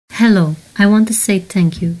Hello, I want to say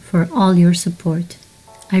thank you for all your support.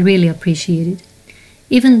 I really appreciate it.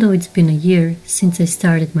 Even though it's been a year since I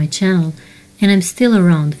started my channel and I'm still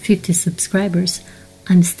around 50 subscribers,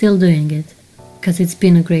 I'm still doing it because it's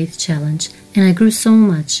been a great challenge and I grew so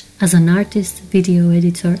much as an artist, video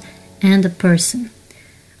editor and a person.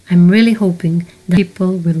 I'm really hoping that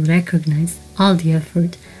people will recognize all the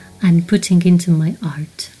effort I'm putting into my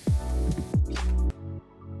art.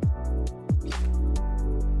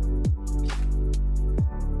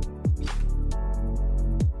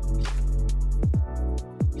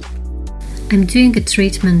 I'm doing a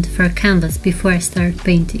treatment for a canvas before I start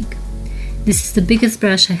painting. This is the biggest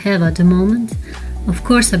brush I have at the moment. Of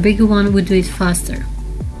course, a bigger one would do it faster.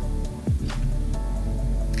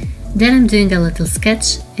 Then I'm doing a little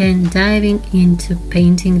sketch and diving into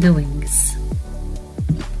painting the wings.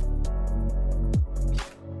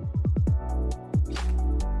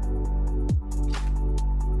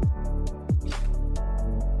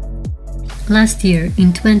 Last year,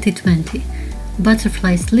 in 2020,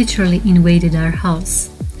 butterflies literally invaded our house.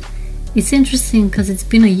 It's interesting because it's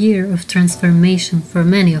been a year of transformation for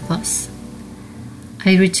many of us.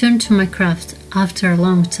 I returned to my craft after a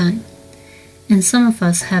long time, and some of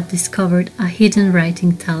us have discovered a hidden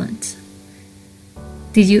writing talent.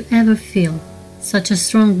 Did you ever feel such a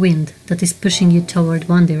strong wind that is pushing you toward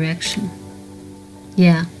one direction?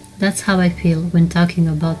 Yeah, that's how I feel when talking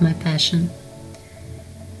about my passion.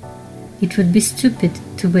 It would be stupid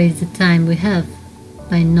to waste the time we have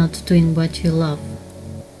by not doing what you love.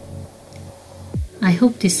 I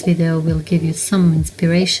hope this video will give you some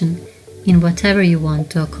inspiration in whatever you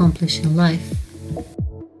want to accomplish in life.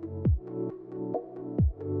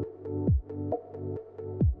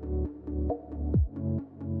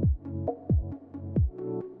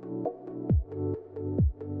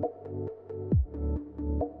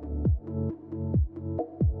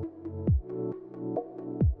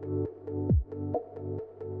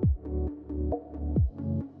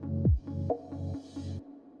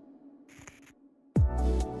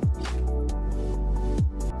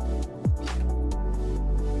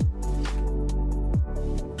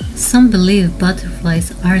 Some believe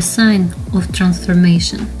butterflies are a sign of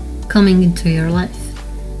transformation coming into your life.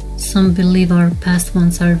 Some believe our past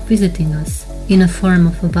ones are visiting us in a form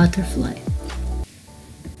of a butterfly.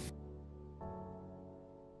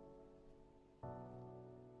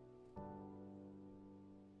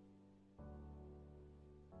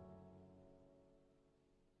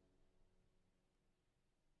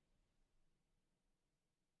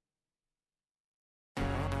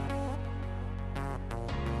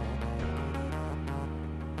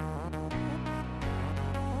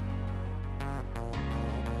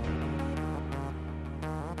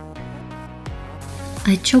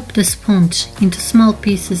 I chopped the sponge into small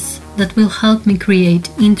pieces that will help me create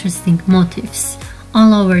interesting motifs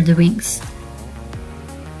all over the wings.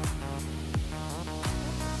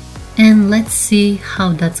 And let's see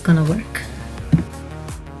how that's gonna work.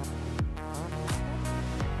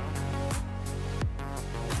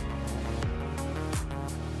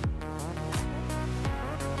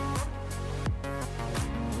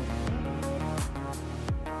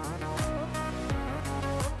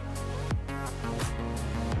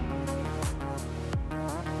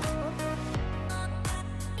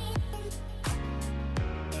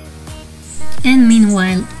 And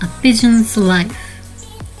meanwhile, a pigeon's life.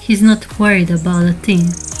 He's not worried about a thing,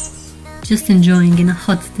 just enjoying in a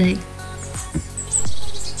hot day.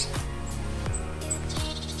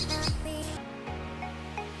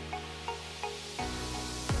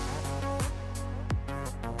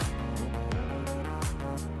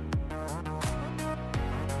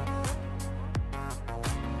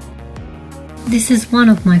 This is one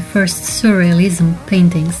of my first Surrealism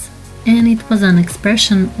paintings, and it was an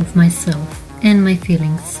expression of myself and my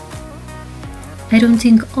feelings. I don't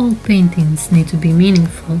think all paintings need to be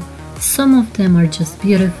meaningful. Some of them are just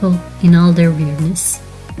beautiful in all their weirdness.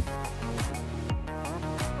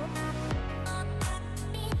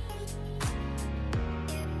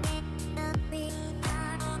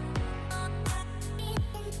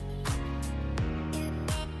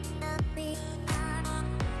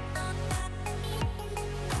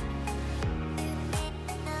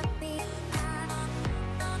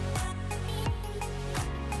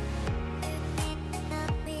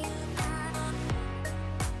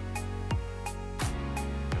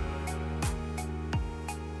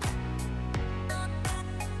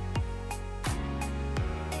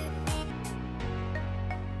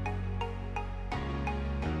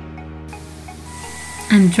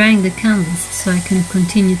 I'm drying the canvas so I can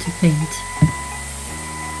continue to paint.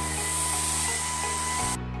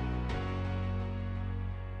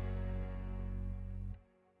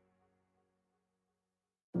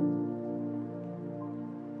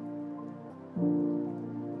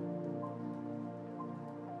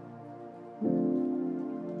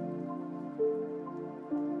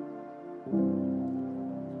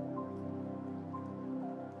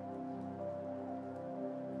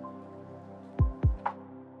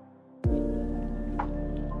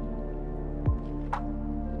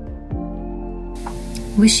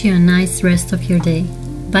 Wish you a nice rest of your day.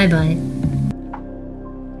 Bye bye.